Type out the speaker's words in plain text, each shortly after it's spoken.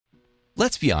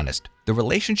Let's be honest, the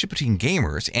relationship between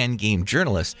gamers and game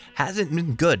journalists hasn't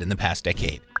been good in the past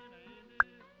decade.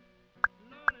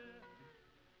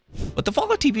 But the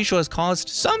Fallout TV show has caused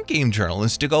some game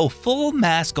journalists to go full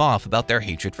mask off about their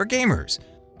hatred for gamers.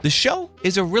 The show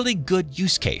is a really good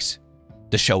use case.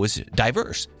 The show is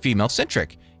diverse,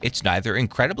 female-centric. It's neither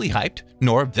incredibly hyped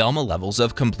nor Velma levels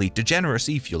of complete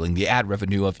degeneracy fueling the ad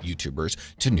revenue of YouTubers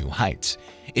to new heights.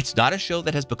 It's not a show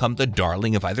that has become the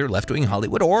darling of either left-wing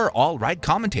Hollywood or alt-right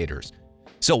commentators.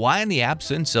 So why, in the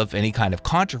absence of any kind of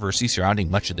controversy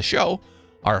surrounding much of the show,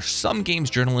 are some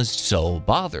games journalists so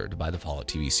bothered by the Fallout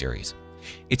TV series?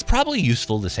 It's probably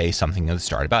useful to say something at the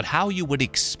start about how you would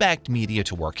expect media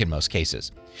to work in most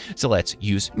cases. So let's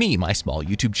use me, my small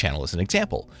YouTube channel, as an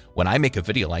example. When I make a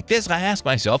video like this, I ask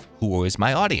myself, who is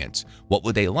my audience? What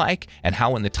would they like? And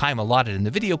how in the time allotted in the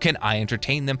video can I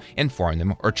entertain them, inform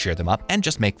them, or cheer them up and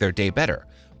just make their day better?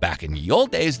 Back in the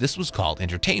old days, this was called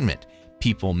entertainment.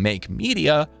 People make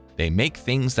media, they make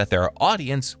things that their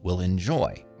audience will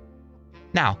enjoy.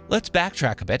 Now, let's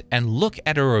backtrack a bit and look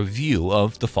at a review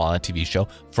of the Fallout TV show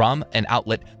from an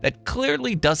outlet that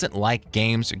clearly doesn't like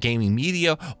games or gaming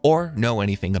media or know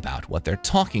anything about what they're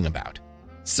talking about.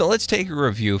 So let's take a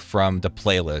review from The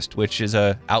Playlist, which is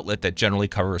an outlet that generally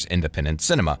covers independent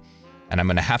cinema. And I'm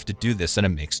going to have to do this in a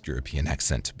mixed European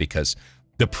accent because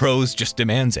the prose just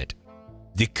demands it.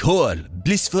 The cool,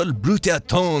 blissful, brutal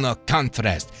tone of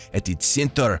contrast at its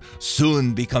center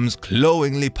soon becomes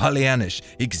glowingly Pollyannish,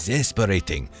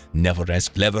 exasperating, never as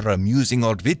clever, amusing,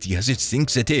 or witty as it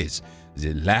thinks it is.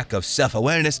 The lack of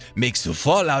self-awareness makes the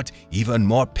fallout even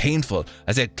more painful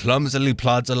as it clumsily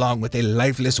plods along with a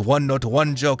lifeless one-note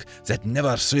one-joke that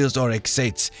never thrills or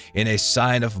excites, in a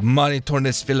sign of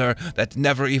monotonous filler that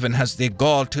never even has the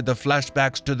gall to the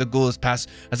flashbacks to the Ghouls Pass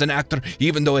as an actor,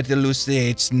 even though it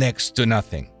elucidates next to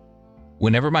nothing.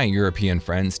 Whenever my European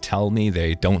friends tell me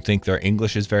they don't think their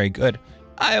English is very good,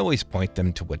 I always point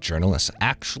them to what journalists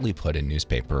actually put in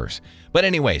newspapers. But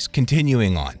anyways,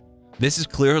 continuing on. This is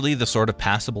clearly the sort of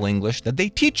passable English that they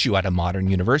teach you at a modern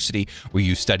university, where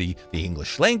you study the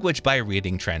English language by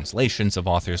reading translations of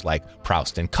authors like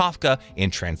Proust and Kafka in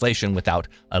translation without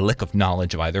a lick of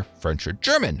knowledge of either French or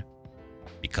German.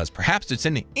 Because perhaps it's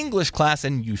an English class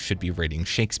and you should be reading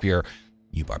Shakespeare,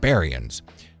 you barbarians.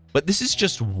 But this is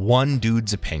just one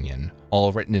dude's opinion,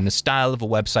 all written in the style of a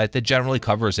website that generally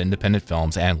covers independent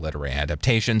films and literary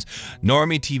adaptations.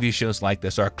 Normie TV shows like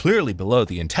this are clearly below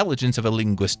the intelligence of a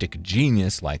linguistic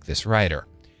genius like this writer.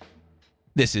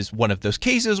 This is one of those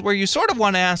cases where you sort of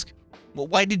want to ask, well,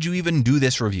 why did you even do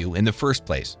this review in the first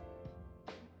place?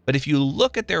 But if you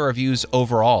look at their reviews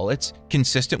overall, it's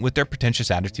consistent with their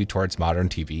pretentious attitude towards modern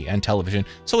TV and television,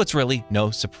 so it's really no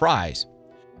surprise.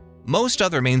 Most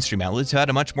other mainstream outlets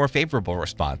had a much more favorable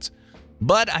response.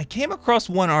 But I came across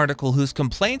one article whose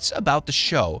complaints about the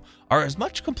show are as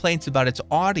much complaints about its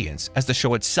audience as the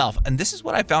show itself, and this is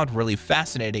what I found really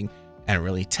fascinating and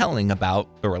really telling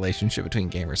about the relationship between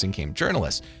gamers and game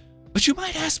journalists. But you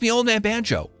might ask me, Old Man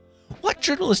Banjo, what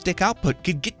journalistic output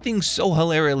could get things so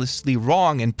hilariously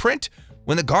wrong in print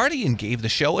when The Guardian gave the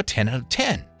show a 10 out of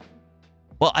 10?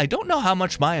 Well, I don't know how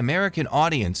much my American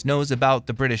audience knows about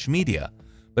the British media,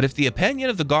 but if the opinion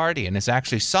of The Guardian is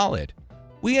actually solid,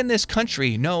 we in this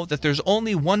country know that there's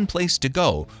only one place to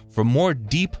go for more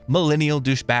deep millennial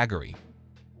douchebaggery.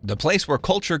 The place where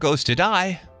culture goes to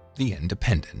die, The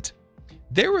Independent.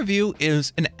 Their review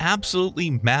is an absolutely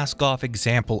mask-off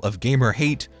example of gamer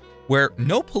hate, where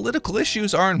no political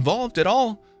issues are involved at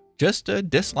all, just a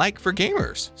dislike for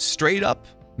gamers, straight up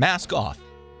mask off.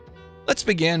 Let's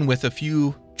begin with a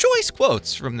few choice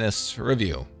quotes from this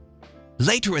review.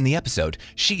 Later in the episode,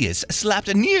 she is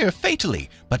slapped near fatally,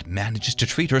 but manages to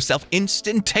treat herself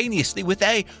instantaneously with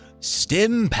a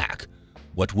stim pack,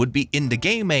 what would be in the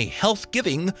game a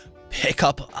health-giving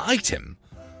pickup item.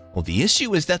 Well, the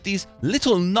issue is that these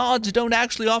little nods don't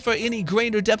actually offer any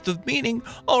greater depth of meaning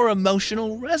or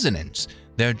emotional resonance.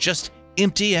 They're just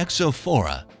empty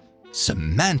exophora,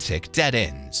 semantic dead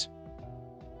ends.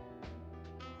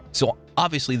 So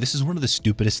obviously, this is one of the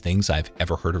stupidest things I've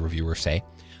ever heard a reviewer say.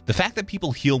 The fact that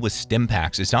people heal with stim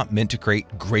packs is not meant to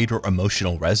create greater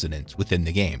emotional resonance within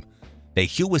the game. They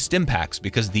heal with stim packs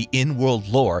because the in-world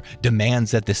lore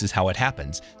demands that this is how it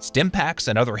happens. Stim packs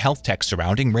and other health tech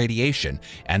surrounding radiation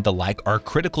and the like are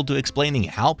critical to explaining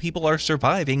how people are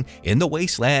surviving in the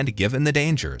wasteland given the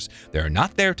dangers. They're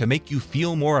not there to make you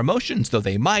feel more emotions, though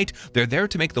they might. They're there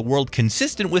to make the world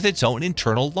consistent with its own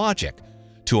internal logic,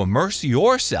 to immerse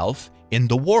yourself in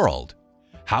the world.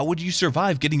 How would you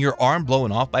survive getting your arm blown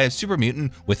off by a super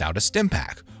mutant without a stim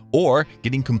pack? or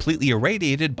getting completely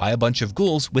irradiated by a bunch of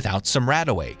ghouls without some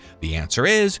Radaway? The answer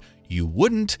is you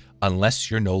wouldn't unless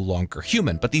you're no longer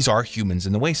human, but these are humans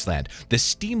in the wasteland. The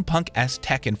steampunk-esque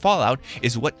tech in Fallout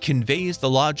is what conveys the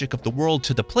logic of the world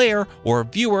to the player or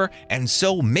viewer and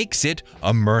so makes it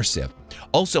immersive.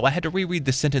 Also, I had to reread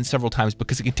this sentence several times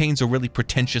because it contains a really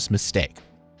pretentious mistake.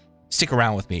 Stick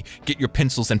around with me, get your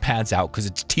pencils and pads out because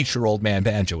it's teacher old man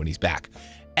Banjo and he's back.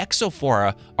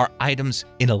 Exophora are items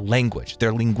in a language.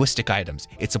 They're linguistic items.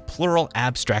 It's a plural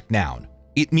abstract noun.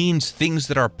 It means things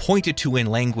that are pointed to in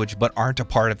language but aren't a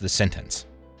part of the sentence.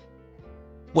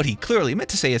 What he clearly meant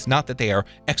to say is not that they are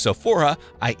exophora,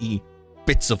 i.e.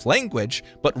 bits of language,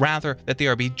 but rather that they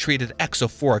are being treated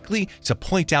exophorically to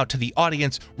point out to the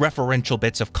audience referential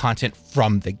bits of content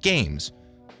from the games.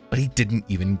 But he didn't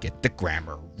even get the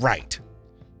grammar right.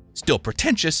 Still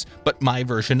pretentious, but my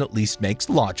version at least makes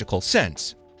logical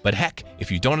sense. But heck,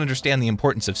 if you don't understand the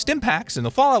importance of stimpaks in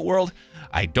the Fallout world,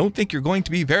 I don't think you're going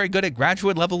to be very good at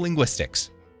graduate level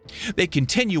linguistics. They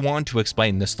continue on to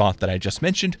explain this thought that I just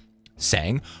mentioned,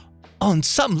 saying, on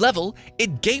some level,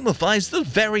 it gamifies the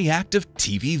very act of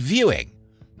TV viewing.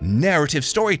 Narrative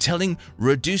storytelling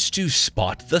reduced to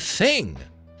spot the thing.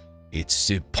 It's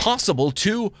impossible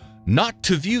not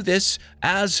to view this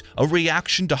as a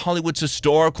reaction to Hollywood's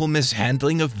historical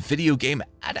mishandling of video game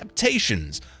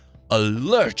adaptations, a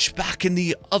lurch back in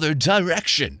the other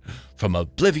direction, from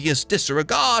oblivious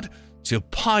disregard to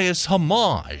pious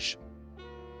homage.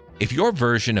 If your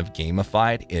version of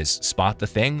gamified is spot the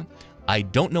thing, I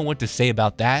don't know what to say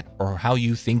about that or how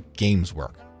you think games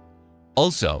work.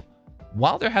 Also,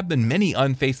 while there have been many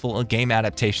unfaithful game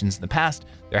adaptations in the past,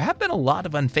 there have been a lot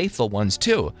of unfaithful ones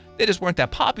too. They just weren't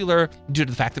that popular due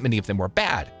to the fact that many of them were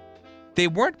bad. They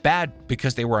weren't bad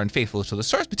because they were unfaithful to the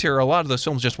source material. A lot of those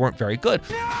films just weren't very good.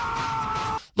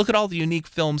 Look at all the unique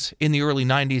films in the early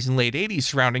 90s and late 80s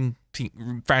surrounding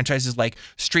franchises like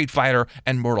Street Fighter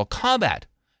and Mortal Kombat.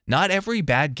 Not every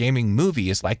bad gaming movie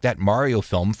is like that Mario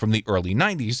film from the early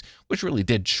 90s, which really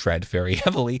did shred very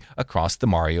heavily across the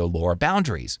Mario lore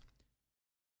boundaries.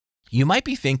 You might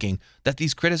be thinking that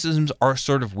these criticisms are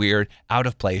sort of weird, out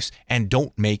of place, and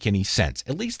don't make any sense.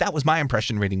 At least that was my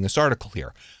impression reading this article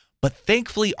here. But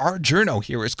thankfully, our journo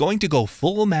here is going to go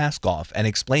full mask off and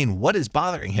explain what is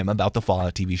bothering him about the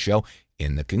Fallout TV show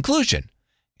in the conclusion.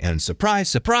 And surprise,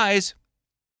 surprise,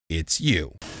 it's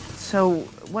you. So,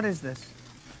 what is this?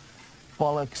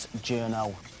 Bollocks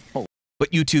journo.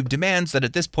 But YouTube demands that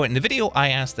at this point in the video, I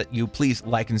ask that you please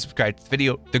like and subscribe to the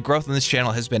video. The growth on this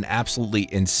channel has been absolutely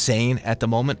insane at the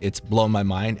moment. It's blown my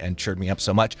mind and cheered me up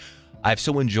so much. I've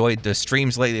so enjoyed the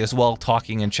streams lately as well,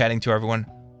 talking and chatting to everyone.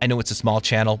 I know it's a small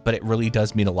channel, but it really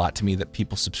does mean a lot to me that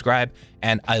people subscribe,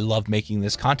 and I love making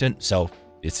this content, so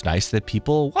it's nice that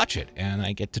people watch it, and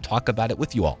I get to talk about it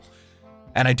with you all.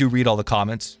 And I do read all the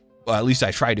comments. Well, at least I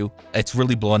try to. It's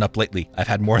really blown up lately. I've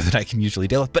had more than I can usually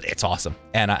deal with, but it's awesome.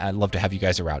 And I'd love to have you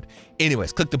guys around.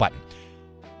 Anyways, click the button.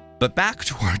 But back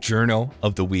to our journal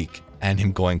of the week and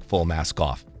him going full mask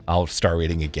off. I'll start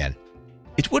reading again.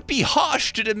 It would be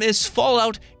harsh to dismiss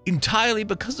Fallout entirely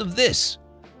because of this.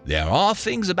 There are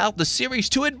things about the series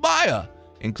to admire,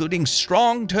 including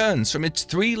strong turns from its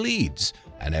three leads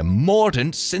and a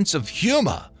mordant sense of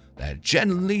humor that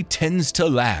generally tends to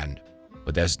land.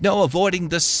 But there's no avoiding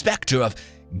the specter of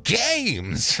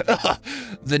games,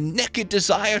 the naked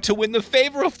desire to win the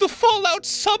favor of the Fallout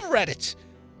subreddit.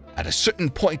 At a certain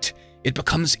point, it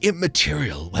becomes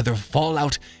immaterial whether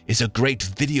Fallout is a great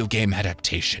video game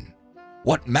adaptation.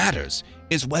 What matters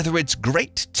is whether it's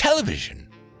great television.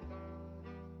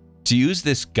 To use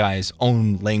this guy's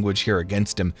own language here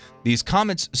against him, these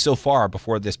comments so far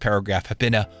before this paragraph have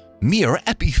been a mere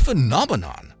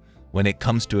epiphenomenon when it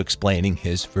comes to explaining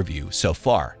his review so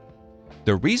far.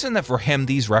 The reason that for him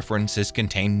these references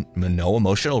contain no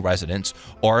emotional resonance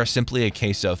or are simply a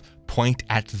case of point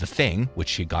at the thing,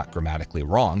 which he got grammatically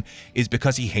wrong, is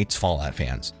because he hates Fallout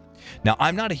fans. Now,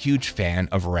 I'm not a huge fan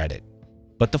of Reddit,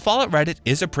 but the Fallout Reddit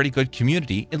is a pretty good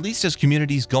community, at least as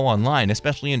communities go online,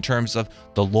 especially in terms of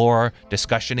the lore,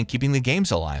 discussion, and keeping the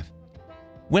games alive.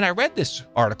 When I read this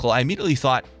article, I immediately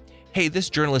thought, hey, this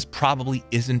journalist probably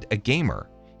isn't a gamer.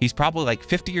 He's probably like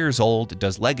 50 years old,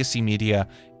 does legacy media,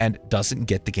 and doesn't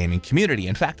get the gaming community.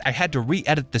 In fact, I had to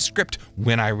re-edit the script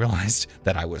when I realized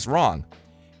that I was wrong.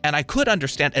 And I could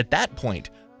understand at that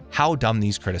point how dumb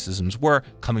these criticisms were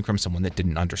coming from someone that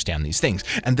didn't understand these things.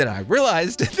 And then I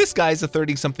realized this guy's a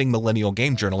 30-something millennial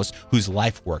game journalist whose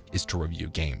life work is to review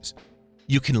games.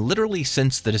 You can literally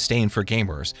sense the disdain for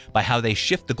gamers by how they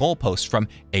shift the goalposts from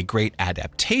a great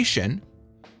adaptation,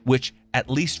 which at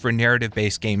least for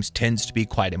narrative-based games tends to be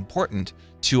quite important,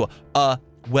 to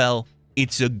well,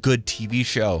 It's a good TV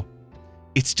show.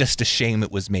 It's just a shame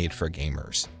it was made for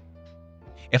gamers.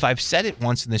 If I've said it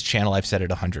once in this channel, I've said it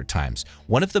 100 times.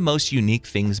 One of the most unique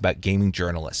things about gaming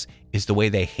journalists is the way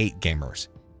they hate gamers.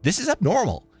 This is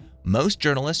abnormal. Most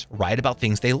journalists write about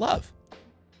things they love.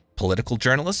 Political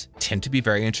journalists tend to be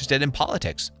very interested in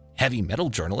politics. Heavy metal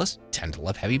journalists tend to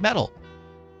love heavy metal.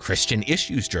 Christian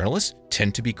issues journalists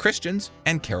tend to be Christians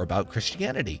and care about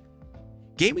Christianity.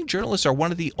 Gaming journalists are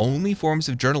one of the only forms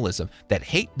of journalism that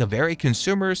hate the very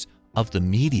consumers of the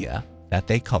media that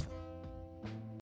they cover.